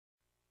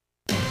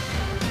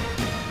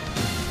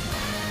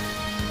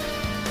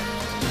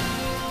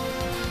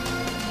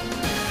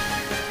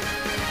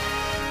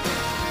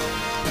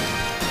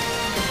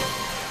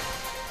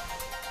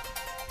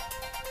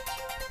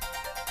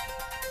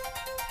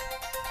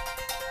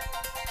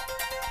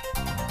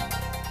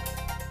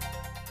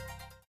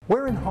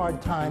We're in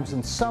hard times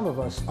and some of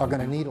us are going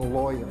to need a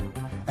lawyer.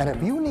 And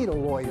if you need a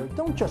lawyer,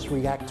 don't just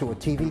react to a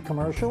TV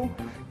commercial.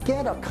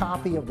 Get a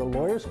copy of the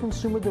Lawyers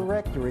Consumer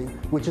Directory,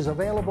 which is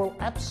available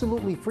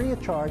absolutely free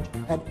of charge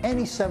at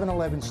any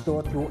 7-Eleven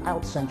store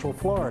throughout Central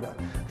Florida.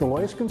 The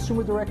Lawyers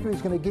Consumer Directory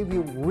is going to give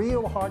you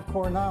real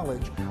hardcore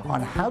knowledge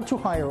on how to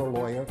hire a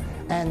lawyer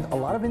and a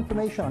lot of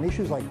information on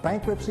issues like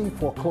bankruptcy,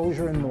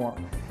 foreclosure, and more.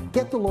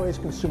 Get the Lawyers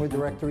Consumer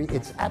Directory.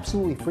 It's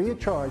absolutely free of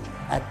charge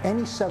at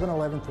any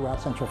 7-Eleven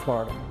throughout Central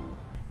Florida.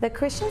 The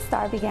Christian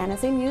Star began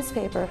as a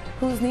newspaper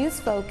whose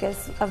news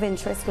focus of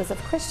interest was of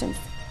Christians,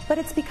 but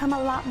it's become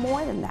a lot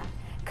more than that,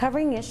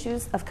 covering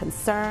issues of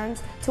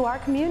concerns to our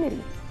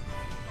community,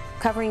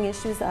 covering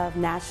issues of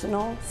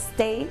national,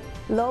 state,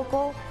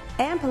 local,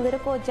 and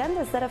political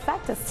agendas that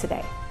affect us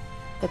today.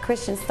 The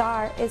Christian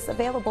Star is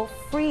available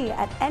free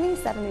at any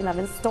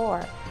 7-Eleven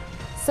store.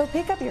 So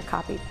pick up your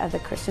copy of the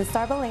Christian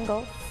Star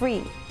Bilingual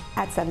free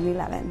at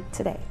 7-Eleven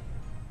today.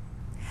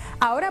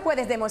 Ahora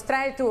puedes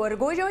demostrar tu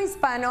orgullo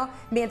hispano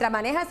mientras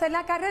manejas en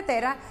la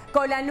carretera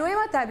con la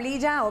nueva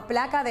tablilla o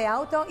placa de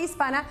auto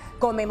hispana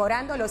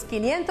conmemorando los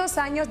 500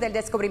 años del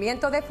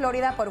descubrimiento de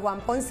Florida por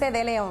Juan Ponce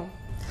de León.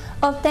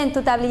 Obtén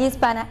tu tablilla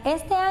hispana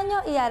este año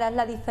y harás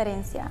la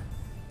diferencia.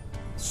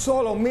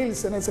 Solo 1,000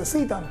 se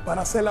necesitan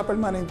para hacerla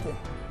permanente.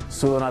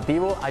 Su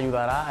donativo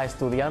ayudará a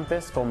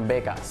estudiantes con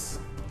becas.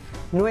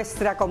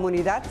 Nuestra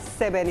comunidad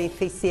se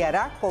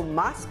beneficiará con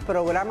más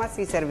programas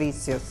y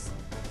servicios.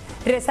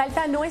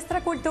 Resalta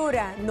nuestra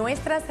cultura,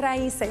 nuestras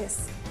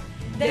raíces.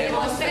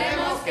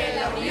 Demostremos que en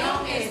la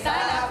unión está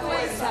la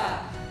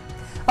fuerza.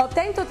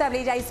 Obtén tu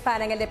tablilla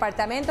hispana en el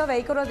Departamento de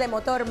Vehículos de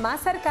Motor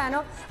más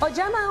cercano o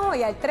llama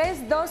hoy al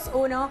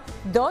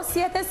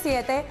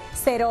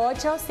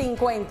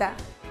 321-277-0850.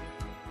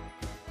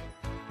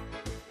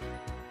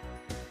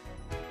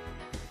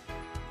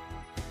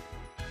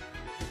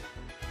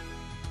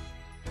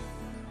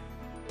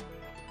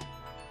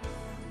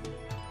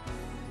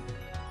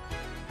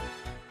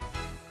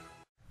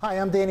 Hi,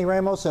 I'm Danny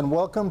Ramos, and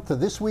welcome to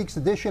this week's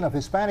edition of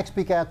Hispanic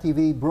Speak Out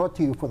TV, brought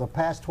to you for the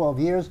past 12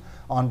 years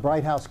on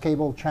Bright House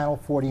Cable Channel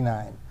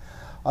 49.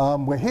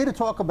 We're here to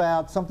talk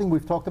about something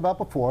we've talked about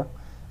before.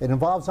 It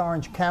involves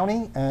Orange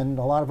County and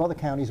a lot of other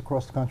counties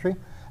across the country,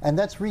 and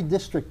that's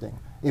redistricting.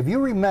 If you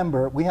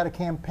remember, we had a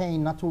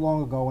campaign not too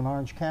long ago in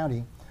Orange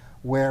County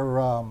where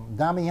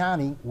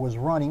Damiani was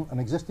running, an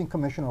existing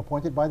commissioner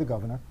appointed by the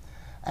governor,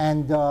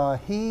 and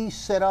he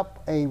set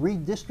up a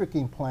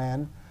redistricting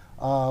plan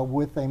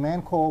with a man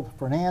called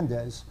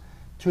Fernandez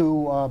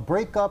to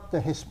break up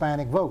the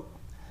Hispanic vote.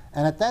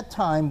 And at that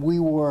time, we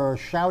were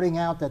shouting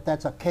out that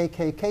that's a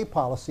KKK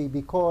policy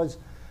because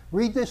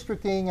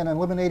redistricting and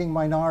eliminating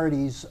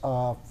minorities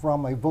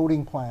from a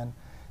voting plan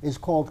is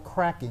called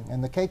cracking.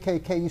 And the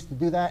KKK used to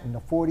do that in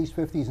the 40s,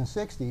 50s, and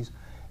 60s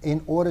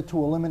in order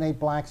to eliminate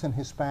blacks and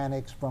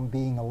Hispanics from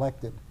being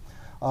elected.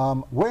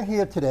 We're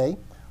here today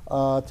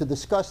to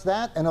discuss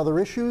that and other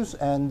issues,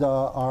 and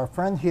our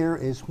friend here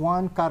is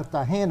Juan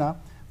Cartagena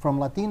from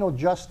Latino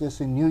Justice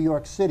in New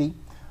York City.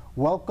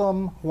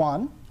 Welcome,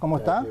 Juan. ¿Cómo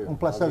está? Un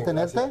placer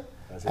tenerte.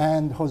 Gracias.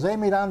 And Jose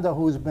Miranda,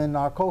 who's been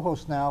our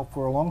co-host now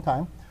for a long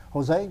time.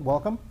 Jose,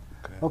 welcome.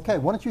 Okay,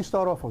 why don't you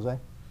start off, Jose?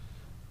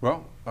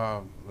 Well,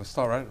 let's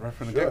start right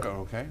from the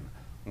get-go, okay?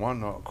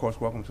 One, of course,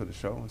 welcome to the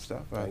show and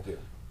stuff. Thank you.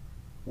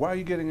 Why are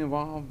you getting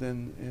involved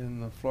in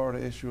the Florida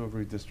issue of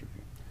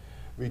redistricting?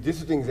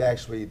 Redistricting is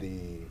actually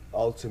the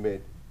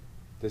ultimate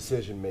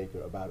decision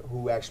maker about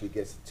who actually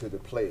gets to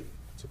play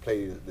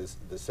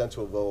the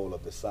central role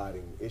of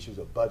deciding issues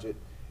of budget,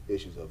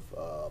 issues of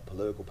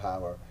political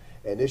power,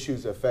 and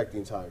issues that affect the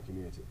entire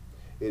community.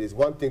 It is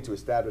one thing to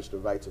establish the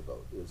right to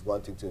vote. It is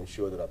one thing to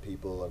ensure that our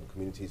people and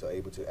communities are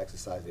able to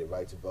exercise their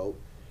right to vote,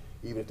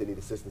 even if they need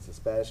assistance in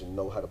Spanish and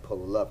know how to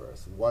pull a lever.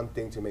 It's one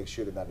thing to make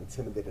sure they're not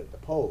intimidated at the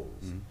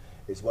polls. Mm-hmm.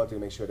 It's one thing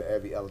to make sure that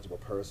every eligible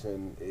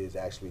person is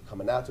actually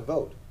coming out to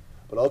vote.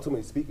 But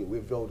ultimately speaking, we're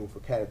voting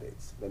for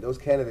candidates. And those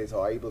candidates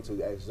are able to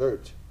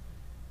exert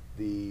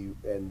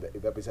and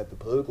represent the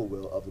political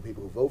will of the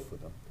people who vote for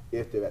them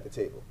if they're at the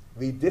table.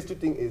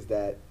 Redistricting is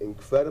that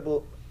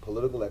incredible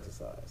political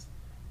exercise.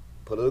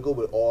 Political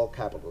with all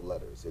capital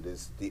letters. It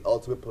is the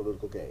ultimate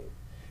political game.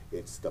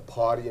 It's the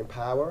party in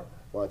power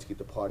wanting to keep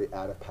the party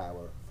out of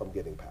power from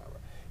getting power.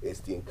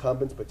 It's the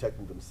incumbents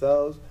protecting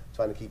themselves,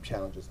 trying to keep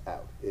challengers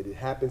out. It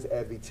happens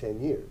every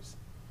 10 years.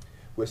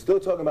 We're still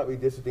talking about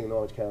redistricting in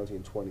Orange County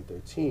in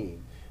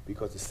 2013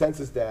 because the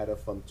census data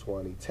from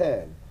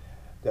 2010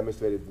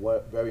 demonstrated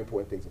very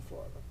important things in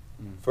Florida.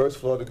 First,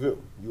 Florida grew.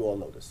 You all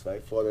know this,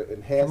 right? Florida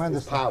enhanced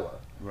its power.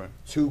 Right.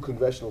 2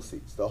 congressional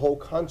seats. The whole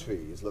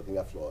country is looking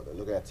at Florida,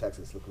 looking at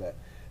Texas, looking at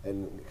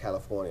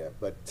California.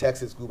 But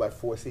Texas grew by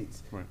 4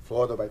 seats, right.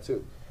 Florida by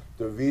 2.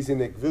 The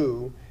reason it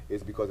grew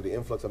is because of the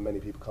influx of many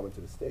people coming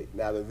to the state.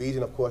 Now, the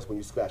reason, of course, when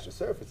you scratch the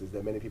surface is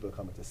that many people are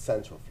coming to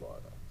Central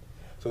Florida.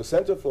 So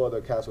Central Florida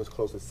accounts for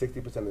close to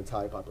 60% of the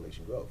entire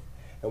population growth.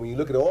 And when you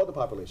look at all the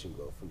population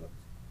growth from the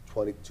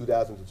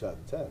 2000 to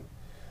 2010,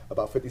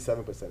 about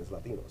 57% is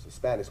Latinos,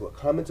 Hispanics who are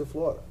coming to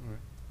Florida. Right.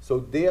 So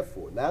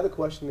therefore, now the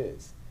question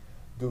is,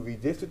 do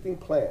redistricting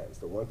plans,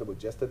 the ones that were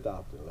just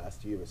adopted in the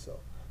last year or so,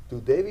 do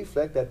they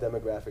reflect that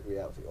demographic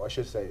reality? Or I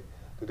should say,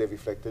 do they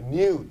reflect the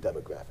new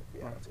demographic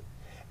reality?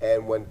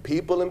 And when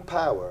people in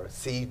power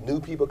see new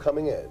people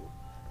coming in,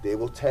 they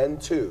will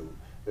tend to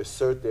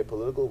assert their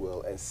political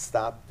will and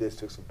stop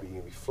districts from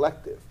being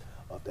reflective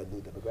of that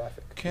new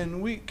demographic.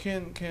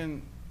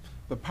 Can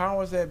the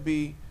powers that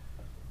be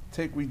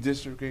take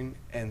redistricting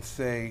and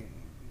say,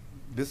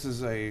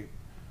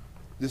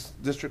 this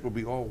district will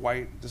be all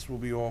white, this will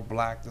be all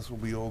black, this will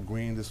be all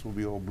green, this will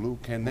be all blue?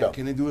 Can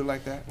they do it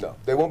like that? No,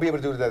 they won't be able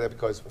to do that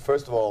because,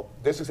 first of all,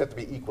 districts have to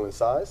be equal in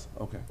size.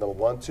 Okay. Number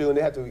one, two, and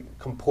they have to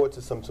comport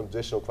to some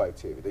traditional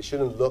criteria. They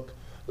shouldn't look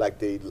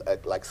like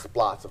like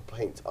splots of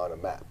paint on a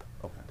map.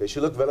 Okay. They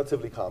should look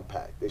relatively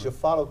compact. They should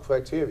follow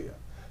criteria.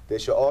 They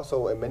should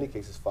also, in many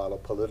cases, follow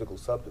political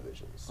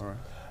subdivisions. All right.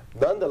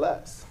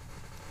 Nonetheless,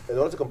 in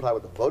order to comply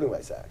with the Voting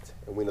Rights Act,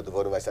 and we know the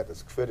Voting Rights Act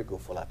is critical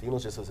for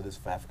Latinos just as it is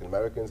for African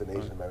Americans and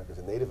Asian Americans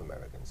and Native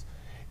Americans,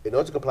 in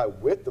order to comply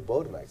with the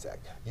Voting Rights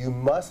Act, you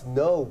must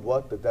know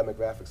what the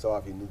demographics are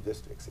of your new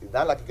districts. It's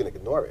not like you can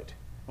ignore it.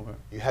 Okay.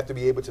 You have to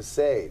be able to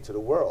say to the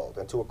world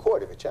and to a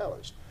court if it's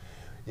challenged,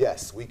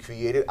 yes, we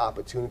created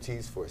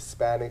opportunities for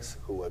Hispanics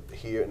who are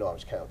here in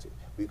Orange County.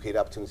 We created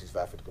opportunities for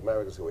African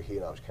Americans who are here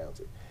in Orange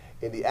County.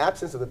 In the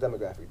absence of the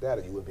demographic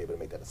data, you wouldn't be able to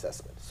make that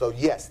assessment. So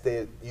yes,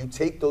 you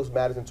take those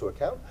matters into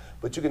account,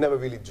 but you can never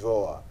really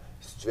draw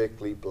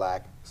strictly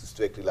black,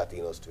 strictly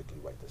Latino, strictly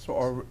white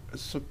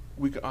districts. So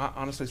we can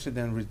honestly say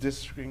then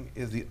redistricting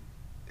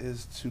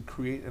is to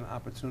create an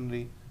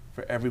opportunity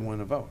for everyone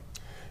to vote.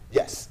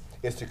 Yes,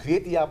 it's to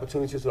create the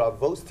opportunities so our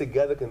votes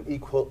together can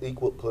equal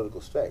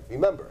political strength.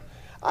 Remember,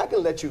 I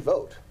can let you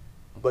vote,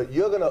 but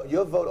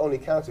your vote only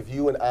counts if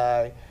you and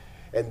I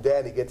and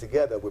Danny get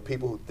together with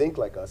people who think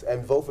like us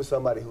and vote for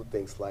somebody who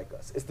thinks like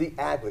us. It's the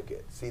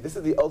aggregate. See, this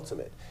is the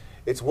ultimate.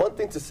 It's one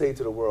thing to say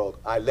to the world,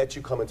 I let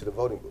you come into the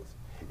voting booth.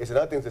 It's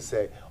another thing to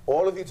say,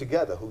 all of you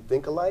together who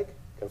think alike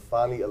can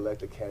finally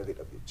elect a candidate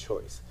of your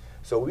choice.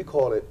 So we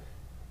call it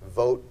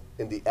vote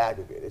in the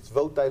aggregate. It's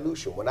vote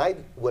dilution.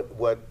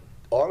 What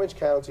Orange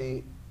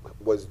County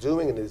was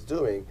doing and is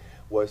doing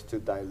was to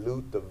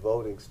dilute the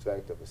voting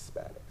strength of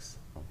Hispanics.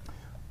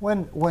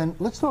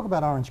 Let's talk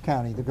about Orange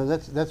County,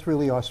 because that's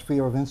really our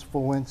sphere of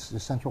influence, the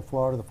Central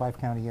Florida, the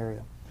five-county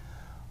area.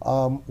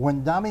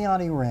 When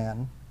Damiani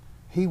ran,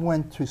 he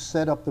went to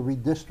set up the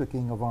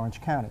redistricting of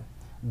Orange County.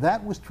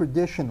 That was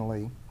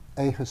traditionally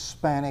a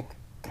Hispanic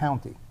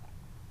county.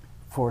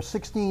 For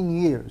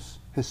 16 years,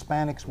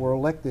 Hispanics were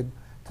elected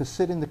to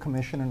sit in the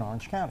commission in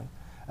Orange County.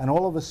 And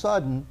all of a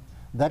sudden,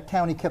 that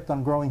county kept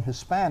on growing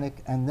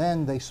Hispanic, and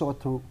then they sought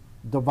to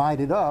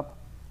divide it up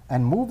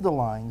and move the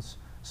lines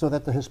so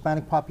that the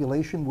Hispanic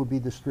population would be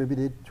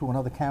distributed to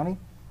another county?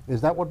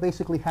 Is that what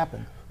basically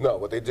happened? No,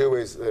 what they do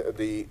is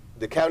the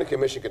county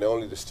commission can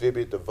only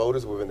distribute the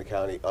voters within the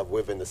county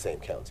within the same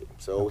county.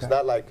 So it's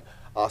not like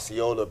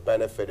Osceola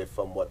benefited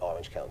from what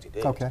Orange County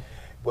did. Okay.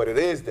 But it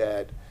is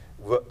that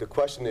the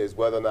question is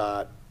whether or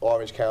not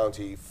Orange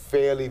County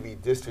fairly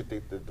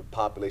redistricted the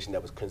population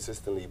that was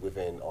consistently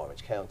within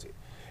Orange County.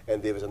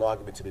 And there is an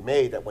argument to be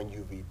made that when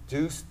you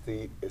reduce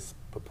the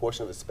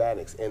proportion of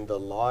Hispanics in the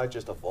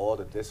largest of all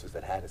the districts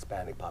that had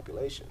Hispanic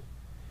population,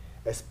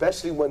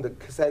 especially when the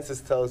census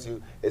tells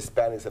you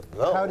Hispanics have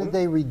grown. How did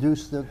they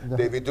reduce the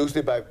They reduced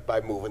it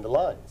by moving the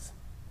lines.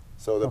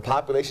 So the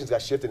populations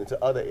got shifted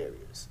into other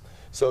areas.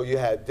 So you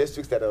had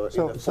districts that are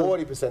in the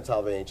 40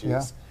 percentile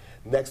ranges,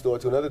 next door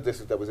to another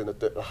district that was in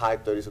the high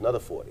 30s, another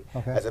 40,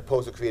 as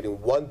opposed to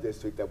creating one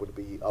district that would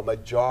be a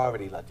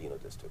majority Latino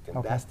district,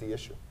 and that's the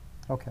issue.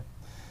 Okay.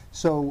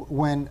 So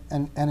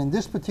and in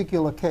this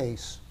particular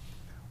case,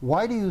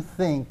 why do you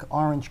think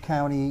Orange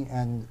County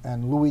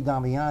and Louis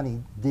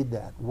Damiani did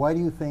that? Why do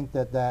you think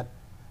that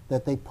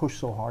they pushed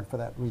so hard for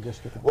that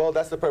redistricting? Well,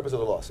 that's the purpose of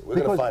the lawsuit. We're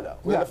going to find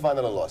out. We're going to find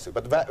out in a lawsuit.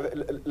 But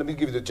let me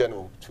give you the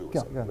general truth.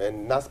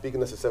 And not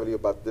speaking necessarily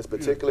about this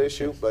particular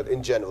issue, but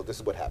in general, this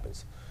is what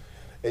happens.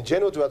 In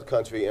general, throughout the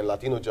country, and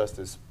Latino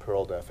Justice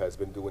Peralta has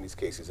been doing these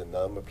cases in a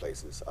number of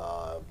places,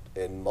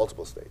 in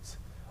multiple states.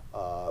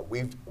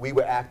 We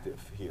were active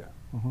here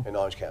in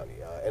Orange County,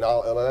 in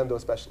Orlando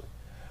especially.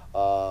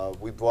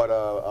 We brought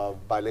a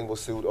bilingual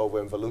suit over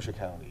in Volusia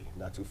County,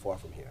 not too far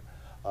from here.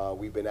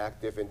 We've been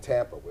active in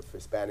Tampa with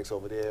Hispanics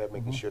over there,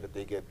 making sure that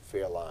they get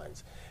fair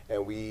lines.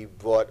 And we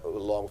brought,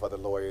 along with other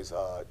lawyers,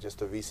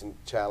 just a recent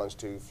challenge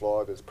to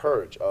Florida's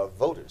purge of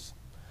voters.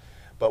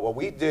 But what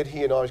we did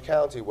here in Orange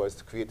County was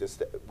to create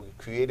we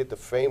created the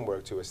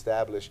framework to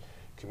establish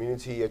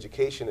community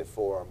education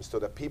forums so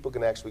that people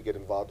can actually get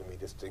involved in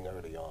redistricting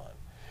early on.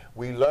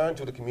 We learned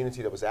through the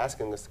community that was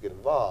asking us to get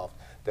involved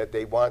that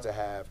they wanted to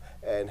have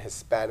an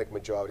Hispanic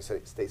majority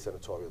state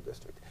senatorial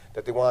district,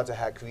 that they wanted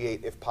to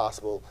create, if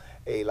possible,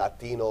 a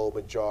Latino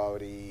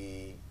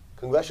majority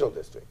congressional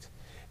district.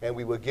 And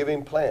we were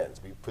giving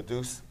plans.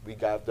 We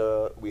have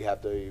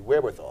the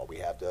wherewithal, we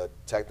have the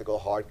technical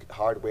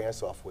hardware and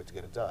software to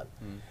get it done.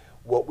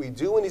 What we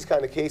do in these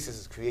kind of cases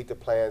is create the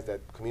plans that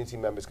community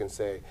members can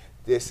say,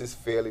 this is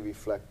fairly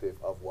reflective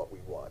of what we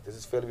want. This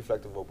is fairly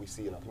reflective of what we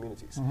see in our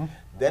communities.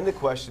 Then the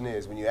question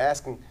is, when you're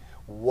asking,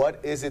 what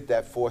is it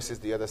that forces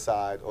the other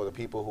side or the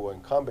people who are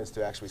incumbents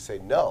to actually say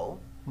no,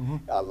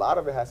 a lot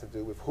of it has to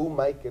do with who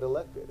might get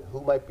elected and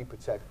who might be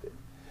protected.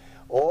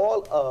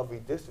 All of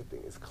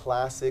redistricting is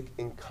classic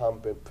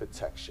incumbent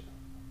protection.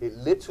 It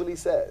literally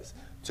says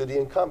to the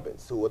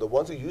incumbents, who are the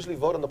ones who usually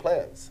vote on the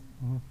plans,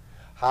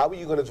 how are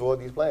you going to draw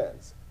these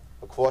plans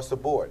across the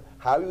board?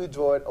 How are you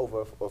draw it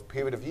over a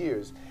period of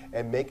years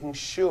and making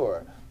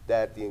sure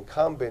that the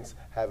incumbents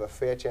have a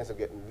fair chance of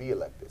getting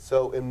reelected?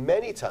 So in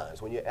many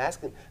times, when you're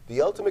asking,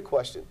 the ultimate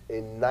question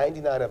in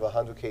 99 of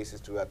 100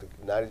 cases throughout the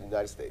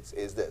United States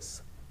is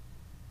this.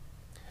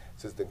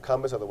 Since the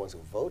incumbents are the ones who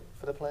vote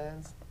for the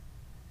plans,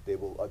 they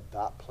will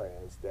adopt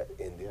plans that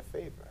are in their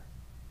favor.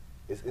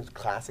 It's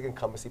classic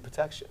incumbency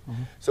protection.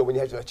 So when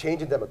you have a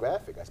change in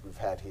demographic, as we've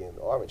had here in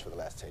Orange for the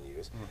last 10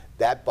 years,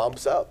 that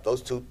bumps up.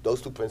 Those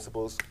two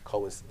principles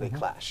they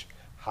clash.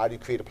 How do you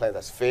create a plan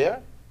that's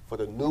fair for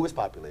the newest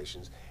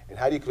populations, and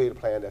how do you create a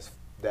plan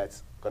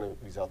that's going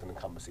to result in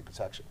incumbency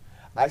protection?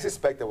 I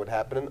suspect that what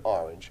happened in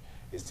Orange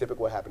is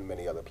typical what happened in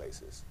many other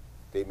places.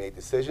 They made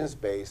decisions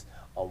based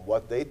on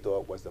what they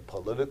thought was the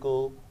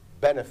political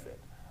benefit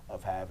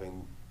of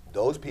having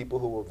those people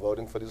who were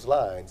voting for these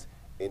lines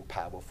in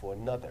power for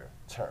another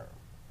term,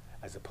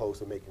 as opposed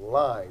to making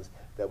lines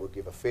that would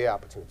give a fair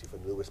opportunity for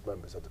newest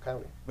members of the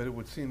county. But it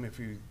would seem if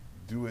you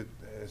do it,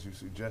 as you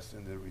suggest,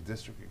 in the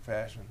redistricting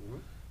fashion,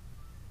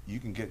 you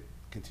can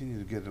continue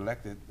to get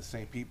elected the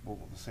same people,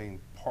 the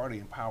same party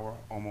in power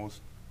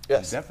almost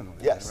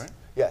indefinitely. Yes, right?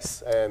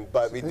 yes.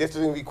 But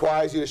redistricting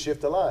requires you to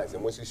shift the lines,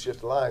 and once you shift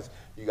the lines,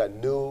 you got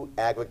new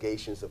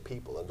aggregations of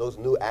people, and those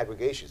new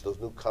aggregations, those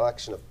new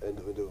collection of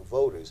individual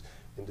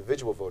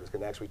voters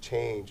can actually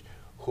change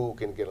who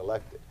can get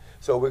elected.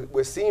 So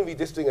we're seeing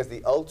redistricting as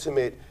the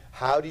ultimate,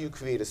 how do you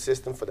create a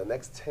system for the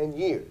next 10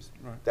 years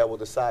that will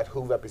decide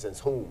who represents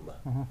whom?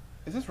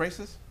 Is this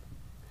racist?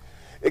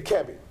 It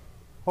can be.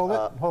 Hold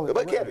it.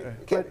 But it can be.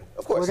 It can be.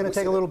 Of course. We're going to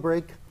take a little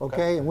break,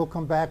 okay? And we'll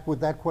come back with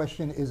that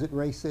question, is it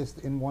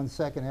racist, in 1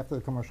 second after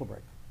the commercial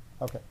break.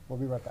 Okay, we'll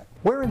be right back.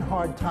 We're in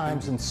hard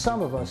times, and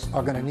some of us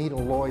are going to need a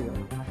lawyer.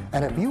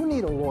 And if you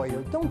need a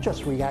lawyer, don't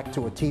just react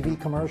to a TV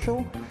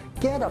commercial.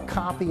 Get a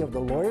copy of the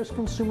Lawyers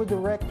Consumer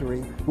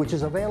Directory, which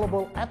is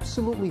available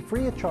absolutely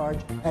free of charge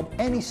at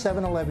any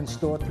 7-Eleven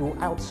store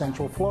throughout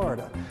Central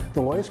Florida.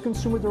 The Lawyers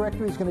Consumer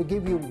Directory is going to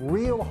give you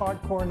real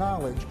hardcore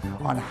knowledge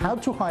on how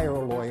to hire a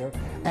lawyer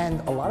and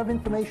a lot of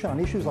information on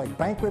issues like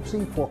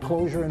bankruptcy,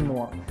 foreclosure, and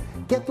more.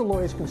 Get the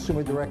Lawyers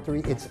Consumer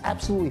Directory. It's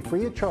absolutely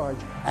free of charge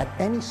at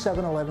any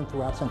 7-Eleven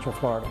throughout Central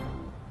Florida.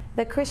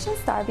 The Christian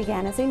Star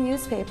began as a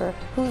newspaper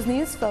whose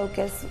news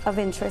focus of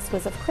interest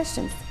was of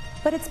Christians,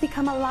 but it's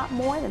become a lot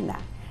more than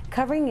that,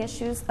 covering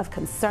issues of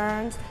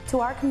concerns to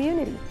our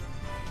community,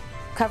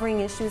 covering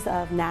issues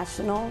of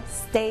national,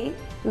 state,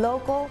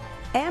 local,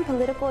 and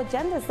political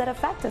agendas that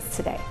affect us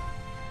today.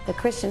 The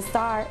Christian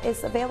Star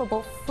is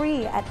available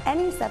free at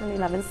any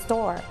 7-Eleven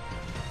store.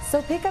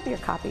 So pick up your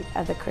copy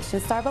of the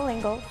Christian Star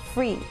Bilingual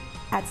free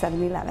at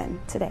 7-Eleven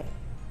today.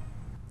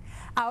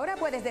 Ahora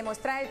puedes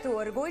demostrar tu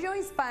orgullo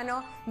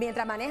hispano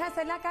mientras manejas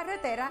en la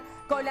carretera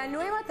con la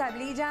nueva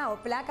tablilla o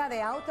placa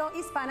de auto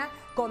hispana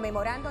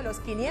conmemorando los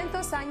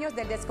 500 años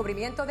del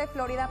descubrimiento de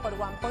Florida por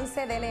Juan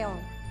Ponce de León.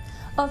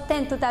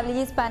 Obtén tu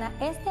tablilla hispana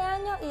este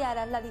año y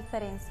harás la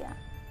diferencia.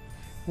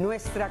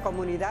 Nuestra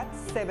comunidad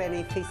se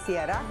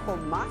beneficiará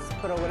con más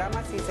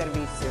programas y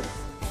servicios.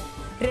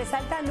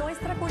 Resalta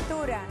nuestra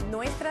cultura,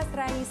 nuestras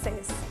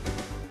raíces.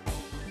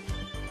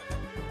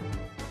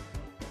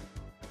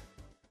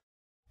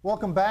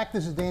 Welcome back.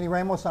 This is Danny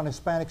Ramos on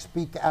Hispanic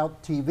Speak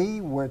Out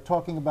TV. We're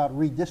talking about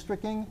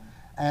redistricting,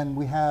 and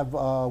we have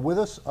with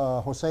us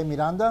Jose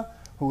Miranda,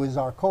 who is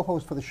our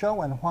co-host for the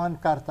show, and Juan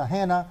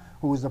Cartagena,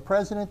 who is the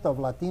president of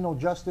Latino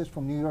Justice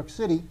from New York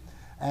City.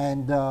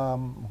 And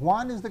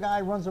Juan is the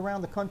guy who runs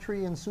around the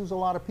country and sues a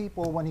lot of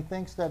people when he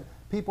thinks that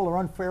people are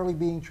unfairly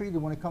being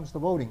treated when it comes to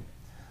voting.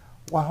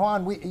 Well,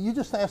 Juan, you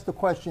just asked the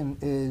question,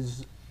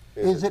 is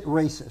it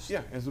racist?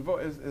 Yeah, is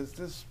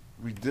this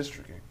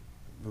redistricting,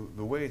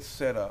 the way it's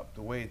set up,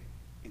 the way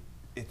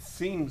it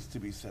seems to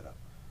be set up,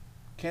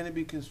 can it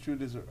be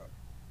construed as a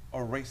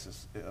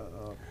racist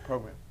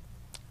program?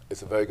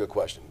 It's a very good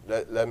question.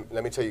 Let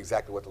me tell you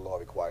exactly what the law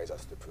requires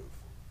us to prove.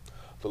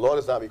 The law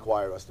does not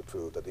require us to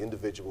prove that the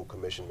individual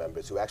commission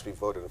members who actually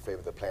voted in favor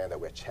of the plan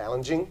that we're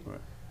challenging,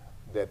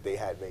 that they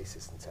had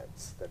racist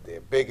intents, that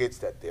they're bigots,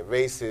 that they're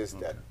racist,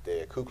 that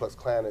they're Ku Klux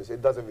Klanners.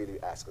 It doesn't really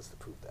ask us to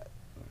prove that.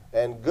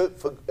 And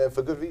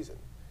for good reason.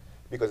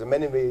 Because in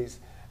many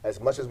ways, as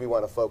much as we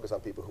want to focus on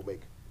people who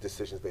make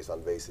decisions based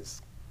on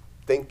racist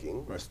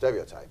thinking or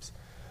stereotypes,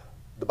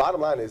 the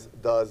bottom line is,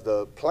 does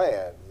the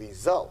plan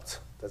result,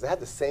 does it have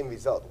the same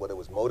result, whether it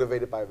was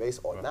motivated by race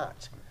or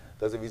not?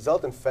 Does it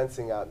result in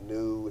fencing out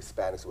new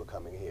Hispanics who are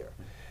coming here?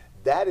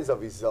 That is a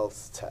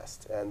results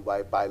test. And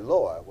by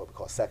law, what we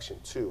call Section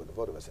 2 of the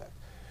Voting Rights Act,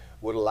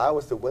 would allow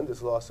us to win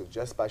this lawsuit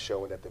just by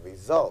showing that the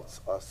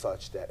results are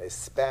such that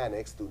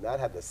Hispanics do not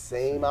have the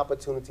same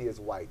opportunity as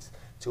whites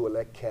to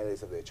elect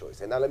candidates of their choice.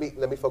 And now let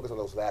me focus on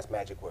those last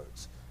magic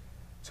words.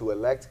 To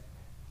elect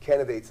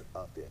candidates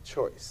of their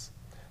choice.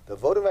 The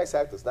Voting Rights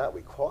Act does not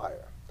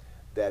require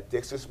that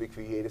districts be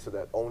created so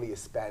that only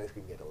Hispanics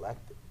can get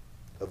elected.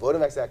 The Voting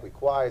Rights Act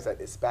requires that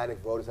Hispanic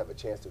voters have a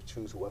chance to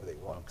choose whoever they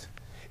want.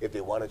 If they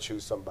want to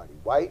choose somebody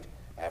white,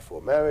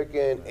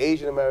 Afro-American,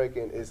 Asian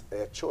American, is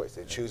their choice.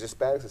 They choose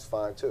Hispanics, it's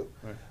fine too.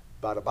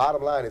 But the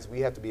bottom line is we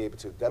have to be able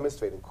to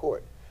demonstrate in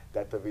court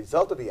that the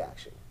result of the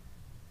action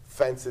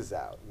fences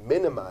out,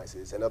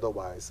 minimizes, and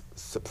otherwise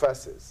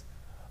suppresses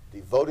the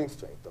voting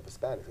strength of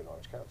Hispanics in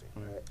Orange County.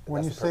 Right?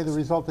 When you say the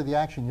result of the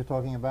action, you're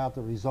talking about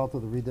the result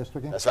of the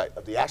redistricting? That's right,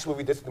 of the actual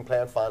redistricting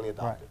plan finally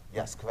adopted. Right.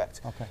 Yes,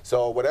 correct. Okay.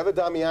 So whatever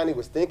Damiani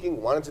was thinking,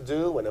 wanted to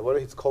do, and whatever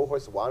his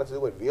cohorts wanted to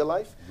do in real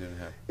life,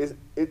 it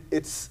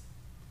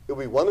would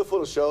be wonderful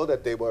to show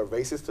that they were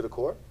racist to the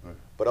core,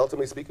 but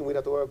ultimately speaking, we'd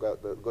have to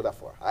go that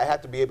far. I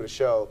have to be able to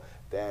show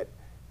that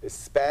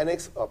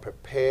Hispanics are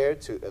prepared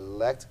to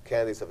elect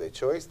candidates of their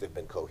choice. They've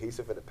been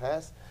cohesive in the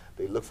past.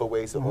 They look for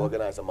ways to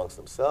organize amongst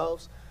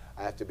themselves.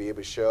 I have to be able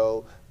to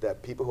show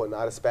that people who are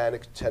not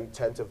Hispanic tend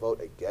to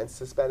vote against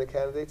Hispanic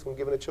candidates when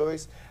given a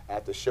choice. I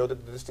have to show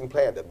that the distinct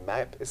plan, the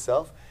map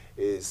itself,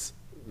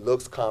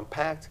 looks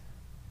compact,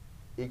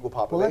 equal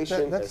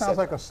population. Well, that sounds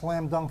like a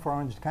slam dunk for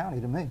Orange County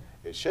to me.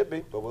 It should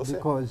be, but we'll see.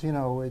 Because, you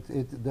know,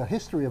 the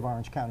history of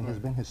Orange County has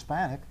been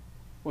Hispanic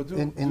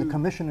in the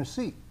commissioner's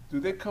seat.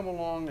 Do they come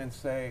along and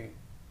say,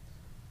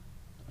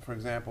 for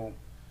example,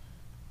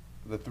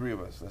 the three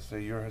of us, let's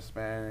say you're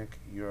Hispanic,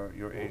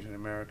 you're Asian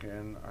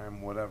American,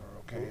 I'm whatever,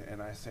 okay?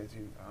 And I say to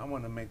you, I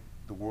want to make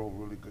the world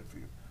really good for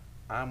you.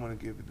 I'm going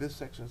to give this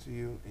section to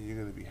you, and you're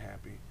going to be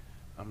happy.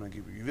 I'm going to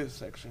give you this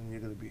section, you're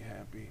going to be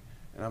happy,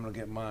 and I'm going to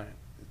get mine.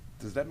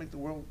 Does that make the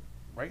world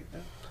right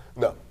then?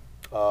 No.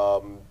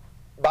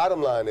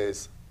 Bottom line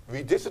is,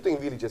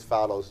 redistricting really just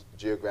follows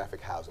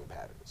geographic housing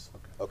patterns.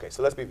 Okay,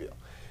 so let's be real.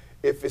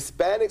 If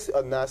Hispanics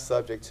are not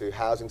subject to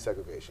housing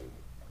segregation,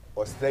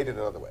 or stated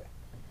another way,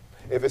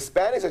 if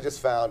Hispanics are just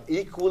found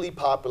equally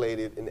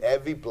populated in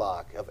every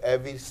block, of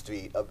every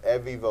street, of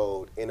every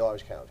road in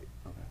Orange County,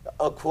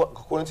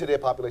 according to their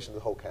population of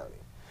the whole county.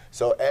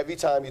 So every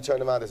time you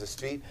turn around, there's a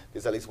street,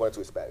 there's at least 1 or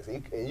 2 Hispanics.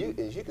 And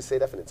you can say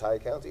that for the entire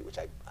county, which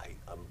I'm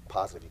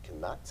positive you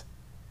cannot.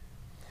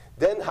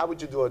 Then how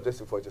would you do a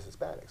district for just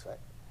Hispanics, right?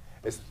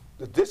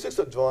 The districts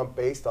are drawn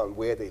based on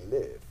where they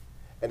live.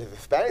 And if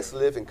Hispanics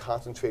live in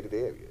concentrated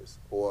areas,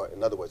 or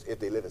in other words, if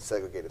they live in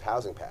segregated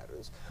housing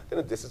patterns, then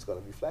the district's going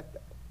to reflect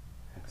that.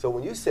 So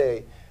when you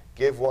say,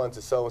 give one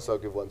to so-and-so,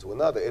 give one to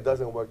another, it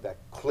doesn't work that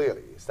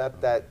clearly. It's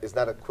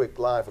not a quick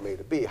line from A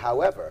to B.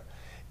 However,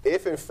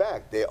 if in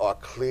fact there are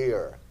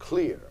clear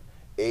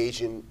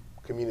Asian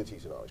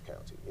communities in Orange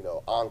County, you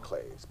know,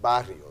 enclaves,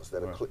 barrios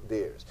that are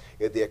theirs,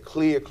 if there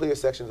are clear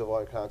sections of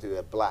Orange County that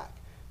are black,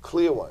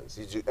 clear ones,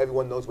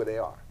 everyone knows where they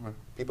are.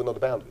 People know the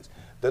boundaries.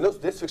 Then those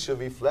districts should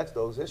reflect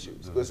those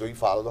issues because we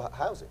follow the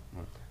housing.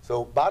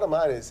 So bottom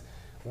line is,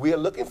 we are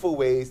looking for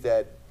ways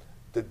that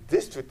the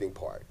districting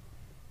part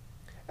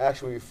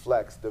actually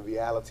reflects the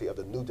reality of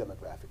the new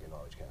demographic in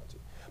Orange County.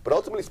 But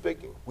ultimately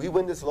speaking, we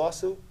win this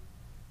lawsuit,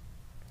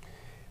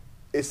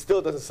 it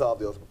still doesn't solve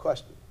the ultimate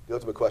question. The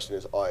ultimate question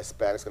is, are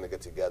Hispanics going to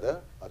get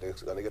together? Are they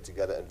going to get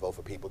together and vote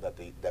for people that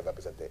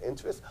represent their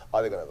interests?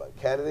 Are they going to run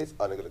candidates?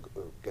 Are they going to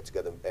get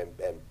together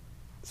and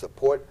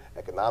support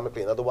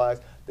economically and otherwise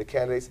the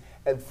candidates?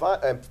 And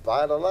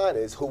bottom line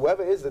is,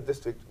 whoever is the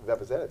district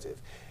representative,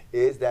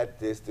 is that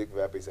district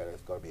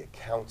representative going to be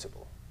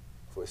accountable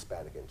for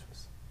Hispanic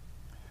interests?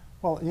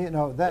 Well, you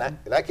know, that...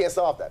 And I can't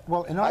solve that.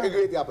 Well, I can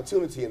create the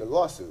opportunity in a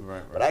lawsuit,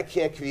 but I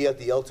can't create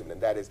the ultimate,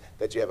 and that is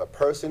that you have a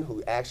person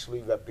who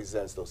actually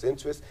represents those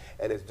interests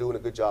and is doing a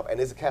good job and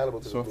is accountable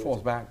to the community. So it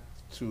falls back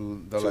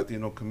to the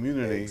Latino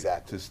community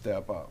to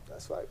step up.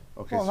 That's right.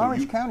 Okay, well, in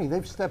Orange County,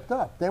 they've stepped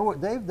up.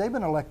 They've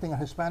been electing a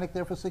Hispanic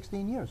there for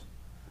 16 years.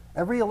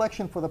 Every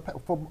election for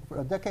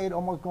a decade,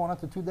 almost going on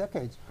to 2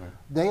 decades,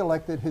 they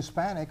elected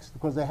Hispanics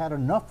because they had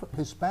enough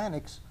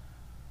Hispanics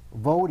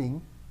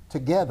voting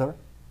together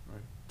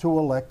to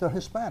elect a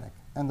Hispanic.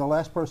 And the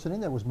last person in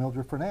there was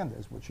Mildred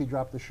Fernandez, but she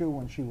dropped the shoe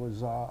when she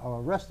was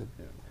arrested.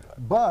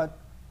 But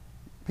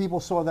people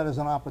saw that as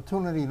an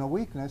opportunity and a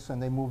weakness,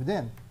 and they moved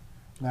in.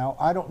 Now,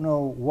 I don't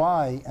know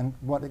why and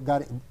what it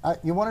got.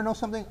 You want to know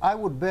something? I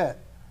would bet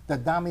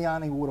that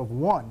Damiani would have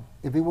won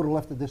if he would have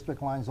left the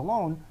district lines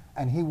alone,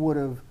 and he would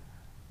have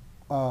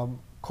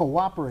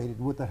cooperated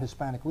with the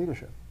Hispanic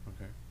leadership.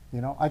 Okay.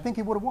 You know, I think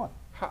he would have won.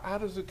 How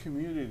does the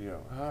community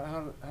know?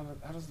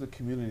 How does the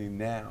community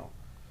now?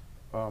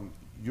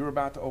 You're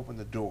about to open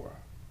the door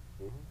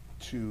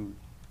to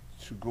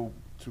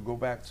go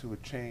back to a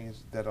change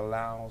that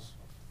allows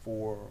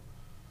for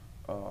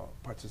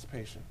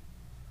participation.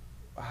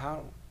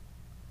 How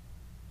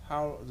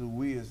do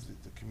we as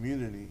the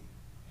community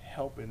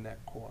help in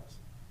that cause?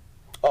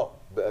 Oh,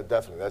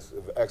 definitely. That's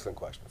an excellent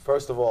question.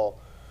 First of all,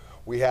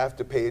 we have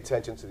to pay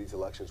attention to these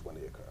elections when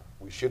they occur.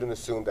 We shouldn't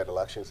assume that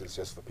elections is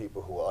just for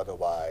people who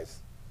otherwise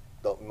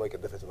don't make a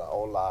difference in our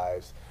own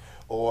lives,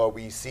 or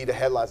we see the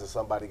headlines of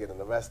somebody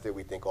getting arrested,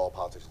 we think all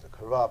politicians are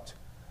corrupt.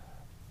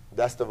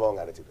 That's the wrong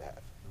attitude to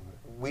have.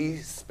 We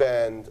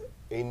spend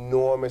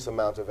enormous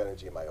amounts of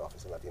energy in my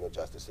office in Latino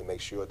Justice to make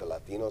sure the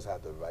Latinos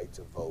have the right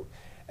to vote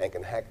and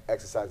can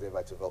exercise their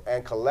right to vote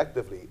and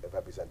collectively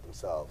represent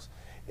themselves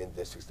in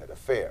districts that are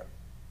fair.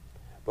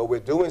 But we're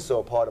doing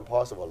so part and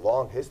parcel of a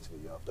long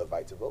history of the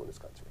right to vote in this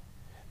country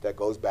that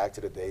goes back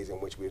to the days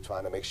in which we were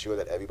trying to make sure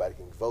that everybody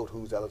can vote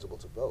who's eligible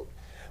to vote.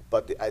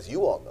 But as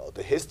you all know,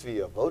 the history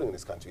of voting in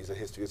this country is a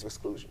history of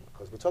exclusion,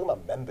 because we're talking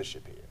about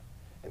membership here,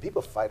 and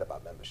people fight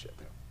about membership.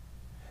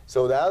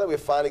 So now that we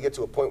finally get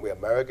to a point where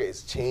America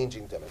is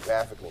changing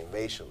demographically and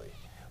racially,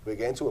 we're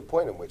getting to a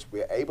point in which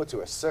we're able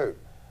to assert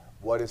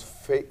what is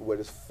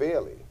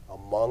fairly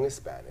among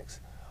Hispanics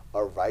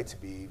a right to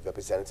be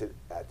represented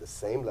at the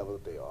same level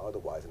that they are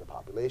otherwise in the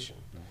population.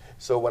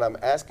 So what I'm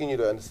asking you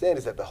to understand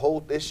is that the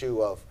whole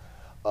issue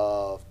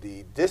of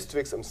the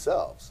districts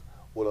themselves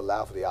will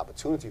allow for the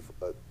opportunity,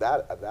 for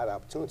that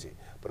opportunity.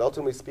 But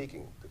ultimately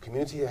speaking, the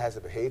community has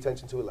to pay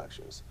attention to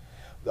elections.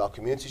 Our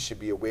community should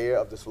be aware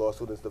of this law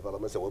students'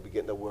 developments, and we'll be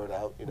getting the word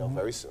out,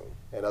 very soon,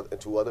 and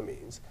through other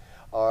means.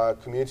 Our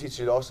community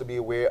should also be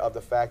aware of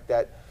the fact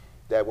that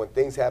when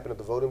things happen at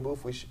the voting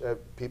booth,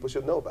 people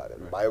should know about it.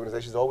 Right. My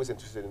organization is always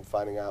interested in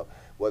finding out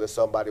whether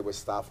somebody was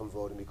stopped from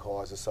voting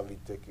because of some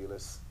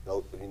ridiculous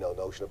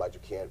notion about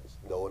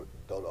you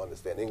don't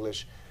understand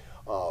English,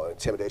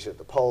 intimidation at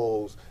the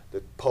polls,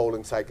 the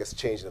polling site gets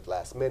changed at the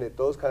last minute.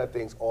 Those kind of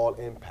things all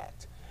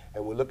impact.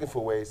 And we're looking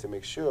for ways to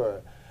make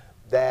sure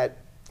that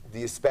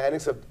the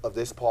Hispanics of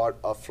this part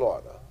of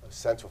Florida, of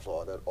Central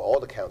Florida, all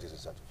the counties in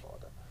Central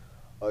Florida,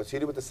 are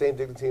treated with the same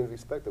dignity and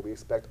respect that we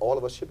expect all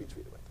of us should be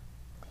treated with.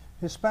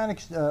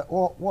 Hispanics,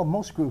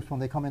 most groups, when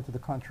they come into the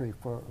country,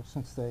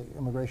 since the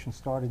immigration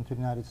started into the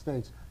United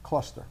States,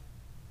 cluster.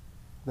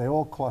 They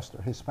all cluster.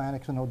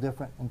 Hispanics are no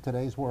different in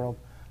today's world.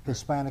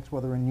 Hispanics,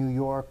 whether in New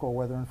York or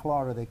whether in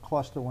Florida, they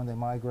cluster when they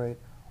migrate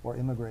or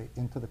immigrate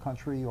into the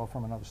country or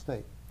from another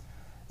state.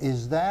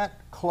 Is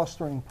that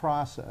clustering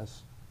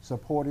process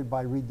supported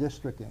by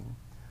redistricting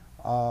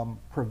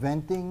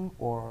preventing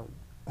or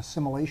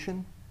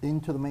assimilation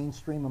into the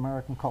mainstream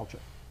American culture?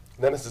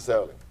 Not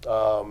necessarily.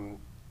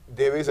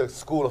 There is a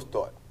school of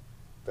thought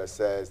that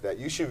says that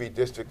you should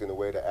redistrict in a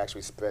way that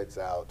actually spreads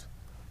out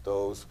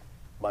those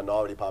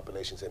minority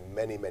populations in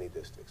many, many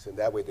districts. And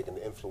that way they can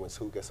influence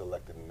who gets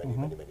elected in many,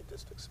 many, many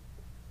districts.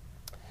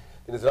 Then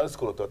there's another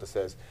school of thought that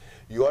says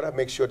you ought to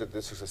make sure that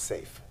districts are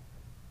safe.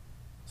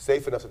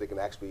 Safe enough so they can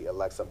actually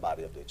elect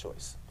somebody of their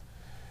choice.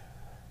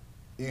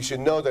 You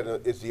should know that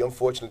it's the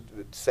unfortunate,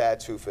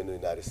 sad truth in the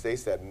United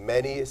States that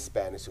many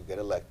Hispanics who get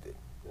elected,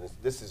 and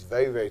this is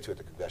very, very true at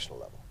the congressional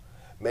level,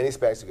 many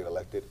Hispanics who get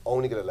elected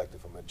only get elected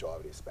from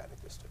majority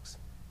Hispanic districts.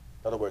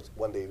 In other words,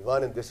 when they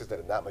run in districts that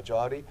are not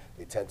majority,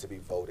 they tend to be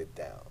voted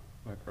down.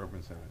 Like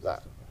urban centers. Right.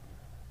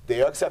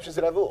 There are exceptions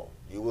to that rule.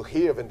 You will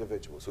hear of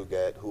individuals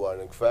who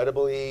are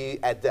incredibly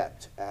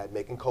adept at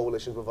making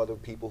coalitions with other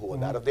people who are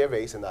not of their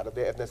race and not of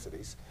their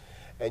ethnicities,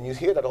 and you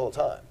hear that all the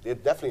time. There are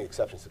definitely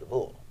exceptions to the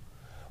rule.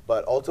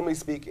 But ultimately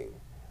speaking,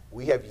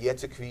 we have yet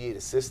to create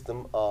a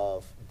system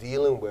of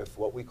dealing with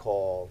what we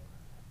call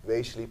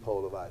racially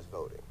polarized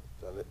voting.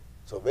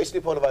 So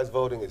racially polarized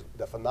voting is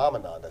the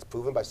phenomenon that's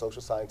proven by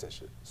social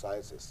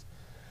scientists,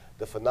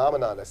 the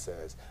phenomenon that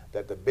says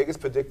that the biggest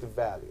predictive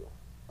value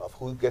of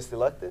who gets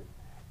elected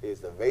is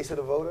the race of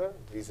the voter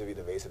vis-a-vis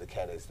the race of the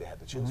candidates they had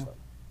to choose from.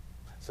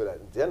 So that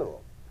in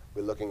general,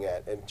 we're looking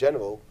at,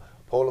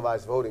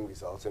 polarized voting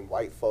results in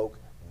white folk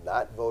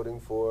not voting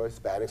for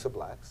Hispanics or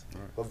blacks,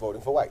 but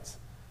voting for whites.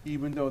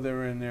 Even though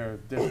they're in their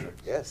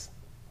districts. Yes.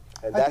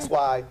 And that's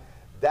why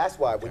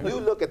when you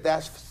look at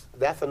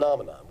that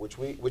phenomenon,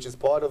 which is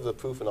part of the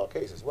proof in our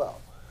case as well,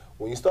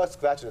 when you start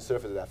scratching the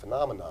surface of that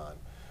phenomenon,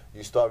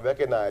 you start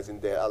recognizing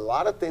that a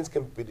lot of things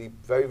can be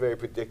very, very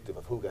predictive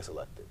of who gets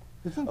elected.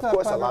 Isn't of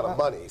course, a lot of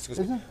money,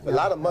 a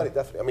lot of money,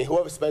 definitely. I mean,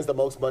 whoever spends the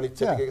most money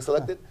typically gets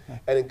elected.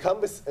 And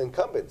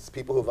incumbents,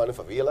 people who are running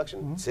for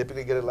re-election,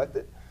 typically get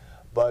elected.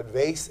 But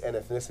race and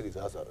ethnicity is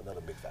also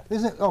another big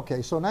factor.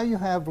 Okay, so now you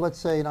have, let's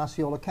say in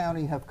Osceola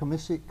County, you have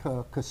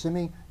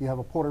Kissimmee, you have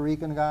a Puerto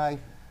Rican guy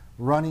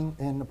running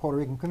in the Puerto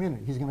Rican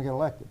community. He's going to get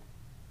elected,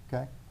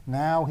 okay?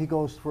 Now he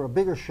goes for a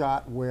bigger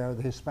shot where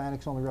the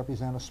Hispanics only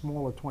represent a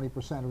smaller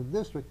 20% of the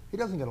district. He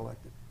doesn't get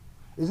elected.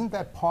 Isn't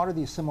that part of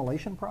the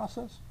assimilation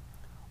process?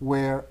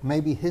 Where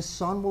maybe his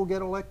son will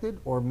get elected,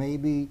 or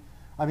maybe,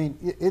 I mean,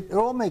 it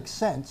all makes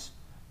sense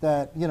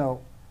that,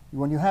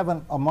 when you have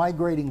a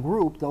migrating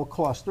group, they'll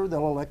cluster,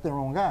 they'll elect their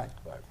own guy.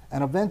 Right.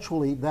 And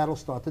eventually that'll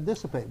start to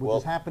dissipate, which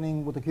is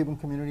happening with the Cuban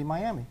community in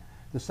Miami.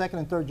 The second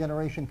and third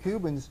generation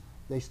Cubans,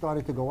 they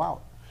started to go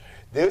out.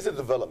 There's a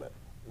development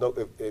no,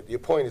 if your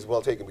point is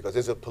well taken, because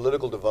there's a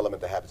political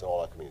development that happens in all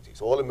our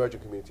communities. All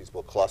emerging communities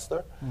will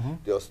cluster.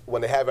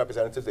 When they have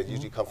representatives, they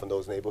usually come from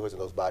those neighborhoods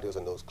and those barrios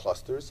and those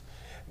clusters.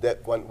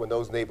 That when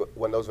those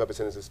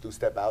representatives do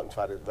step out and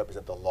try to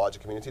represent the larger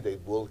community, they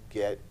will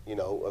get, you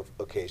know,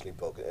 occasionally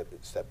broken,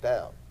 step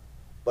down.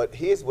 But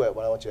here's what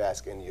I want you to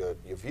ask, and your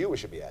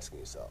viewers should be asking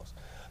yourselves.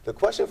 The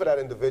question for that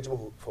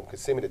individual from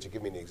Kissimmee that you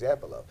give me an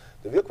example of,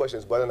 the real question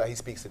is whether or not he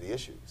speaks to the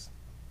issues.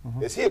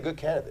 Is he a good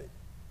candidate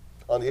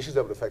on the issues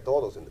that would affect all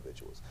those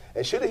individuals?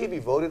 And should he be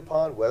voted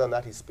upon whether or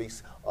not he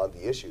speaks on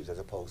the issues as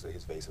opposed to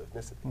his race or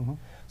ethnicity?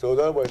 So in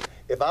other words,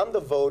 if I'm the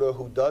voter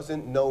who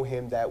doesn't know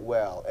him that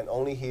well and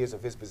only hears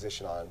of his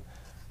position on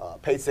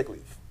paid sick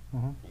leave,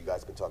 you guys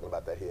have been talking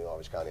about that here in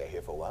Orange County, I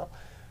hear for a while,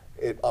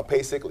 on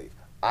paid sick leave,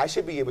 I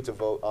should be able to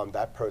vote on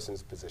that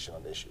person's position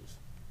on issues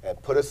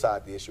and put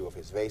aside the issue of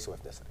his race or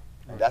ethnicity.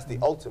 And that's the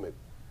ultimate,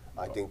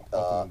 I think,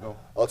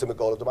 ultimate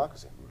goal of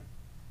democracy.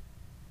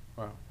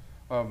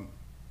 Wow.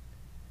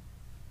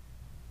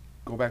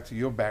 Go back to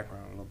your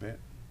background a little bit.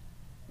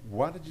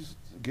 Why did you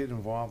get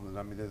involved in it?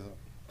 I mean, there's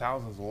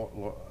thousands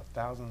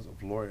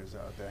of lawyers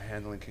out there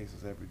handling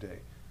cases every day.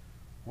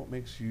 What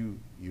makes you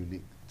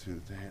unique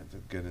to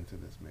get into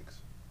this mix?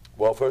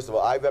 Well, first of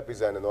all, I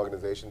represent an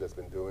organization that's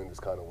been doing this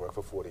kind of work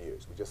for 40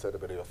 years. We just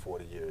celebrated our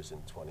 40 years in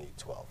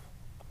 2012.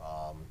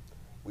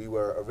 We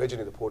were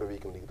originally the Puerto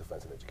Rican Legal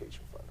Defense and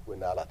Education Fund. We're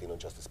now Latino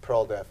Justice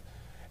Pearl Deaf,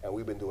 and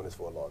we've been doing this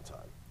for a long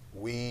time.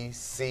 We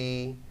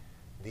see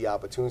the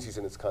opportunities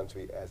in this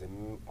country as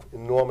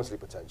enormously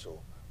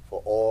potential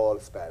for all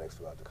Hispanics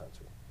throughout the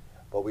country.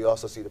 But we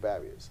also see the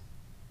barriers.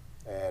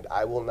 And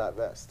I will not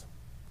rest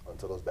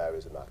until those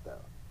barriers are knocked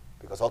down.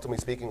 Because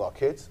ultimately speaking, our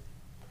kids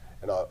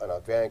and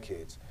our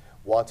grandkids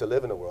want to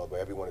live in a world where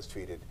everyone is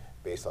treated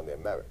based on their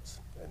merits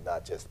and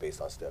not just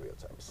based on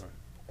stereotypes. Right.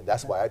 And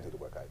that's why I do the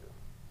work I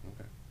do.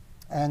 Okay.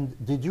 And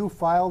did you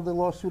file the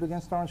lawsuit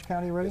against Orange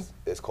County already?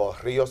 It's called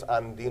Rios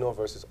Andino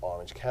versus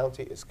Orange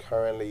County. It's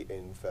currently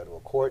in federal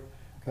court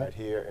right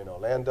here in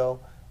Orlando.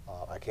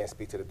 I can't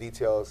speak to the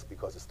details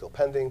because it's still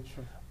pending,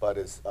 but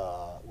it's,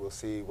 we'll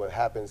see what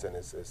happens, and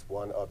it's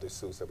one of the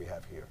suits that we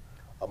have here,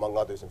 among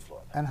others in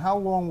Florida. And how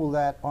long will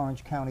that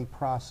Orange County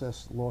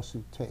process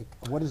lawsuit take?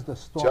 What is the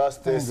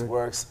Justice standard?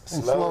 works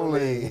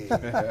slowly.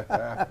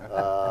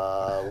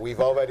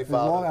 We've already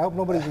filed. I hope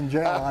nobody's in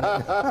jail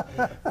on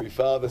it. We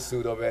filed the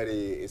suit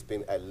already. It's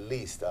been at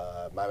least,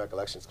 my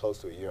recollection is close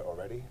to a year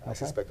already. I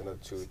suspect another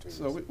 2 or 3 years.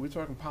 So we're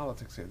talking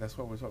politics here. That's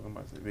what we're talking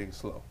about, being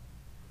slow.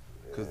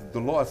 Because the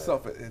law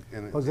itself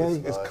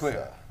is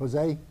clear.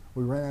 Jose,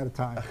 we ran out of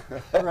time.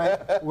 All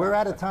right, we're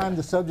out of time.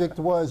 The subject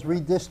was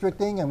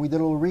redistricting, and we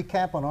did a little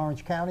recap on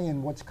Orange County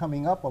and what's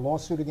coming up, a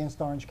lawsuit against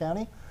Orange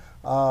County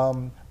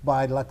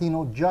by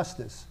Latino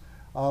Justice.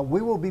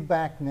 We will be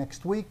back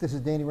next week. This is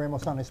Danny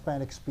Ramos on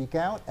Hispanic Speak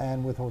Out,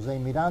 and with Jose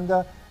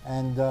Miranda.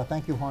 And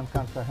thank you, Juan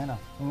Cartagena.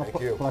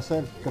 Thank you.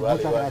 Placer. Igual,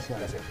 Muchas gracias.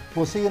 Gracias.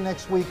 We'll see you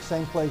next week,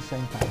 same place,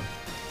 same time.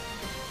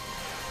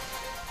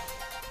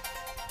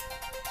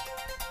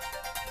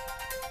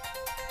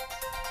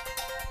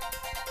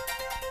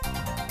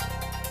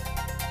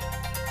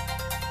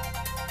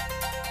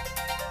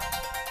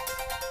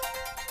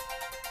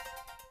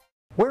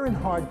 We're in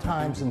hard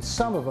times, and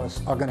some of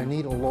us are going to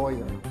need a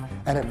lawyer.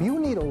 And if you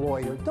need a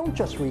lawyer, don't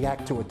just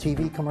react to a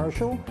TV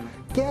commercial.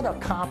 Get a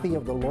copy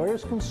of the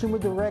Lawyers Consumer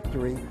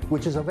Directory,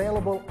 which is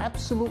available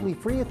absolutely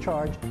free of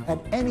charge at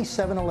any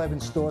 7-Eleven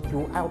store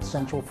throughout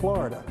Central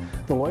Florida.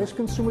 The Lawyers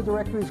Consumer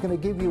Directory is going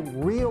to give you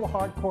real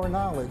hardcore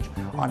knowledge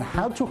on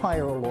how to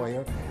hire a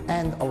lawyer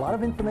and a lot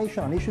of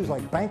information on issues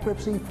like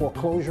bankruptcy,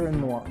 foreclosure, and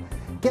more.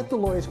 Get the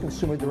Lawyers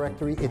Consumer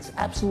Directory. It's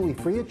absolutely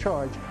free of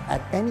charge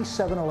at any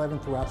 7-Eleven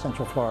throughout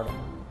Central Florida.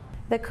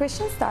 The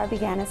Christian Star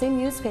began as a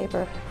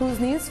newspaper whose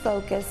news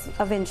focus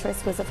of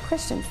interest was of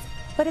Christians,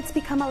 but it's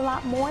become a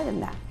lot more than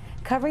that,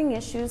 covering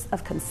issues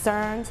of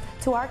concerns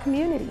to our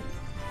community,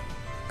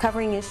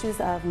 covering issues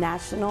of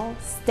national,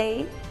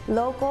 state,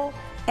 local,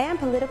 and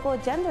political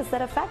agendas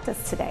that affect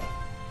us today.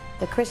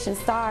 The Christian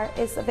Star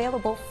is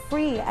available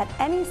free at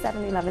any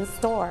 7-Eleven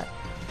store.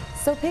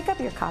 So pick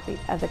up your copy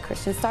of the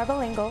Christian Star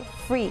Bilingual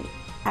free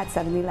at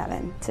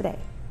 7-Eleven today.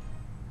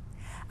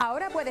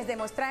 Ahora puedes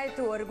demostrar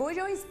tu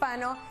orgullo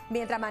hispano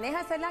mientras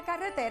manejas en la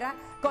carretera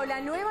con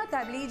la nueva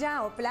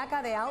tablilla o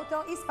placa de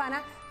auto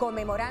hispana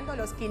conmemorando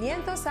los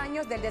 500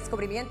 años del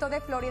descubrimiento de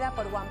Florida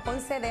por Juan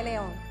Ponce de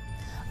León.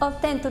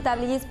 Obtén tu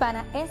tablilla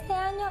hispana este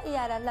año y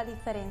harás la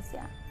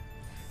diferencia.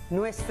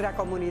 Nuestra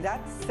comunidad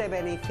se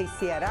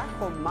beneficiará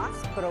con más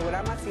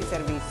programas y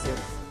servicios.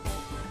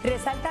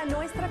 Resalta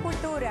nuestra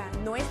cultura,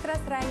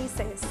 nuestras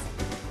raíces.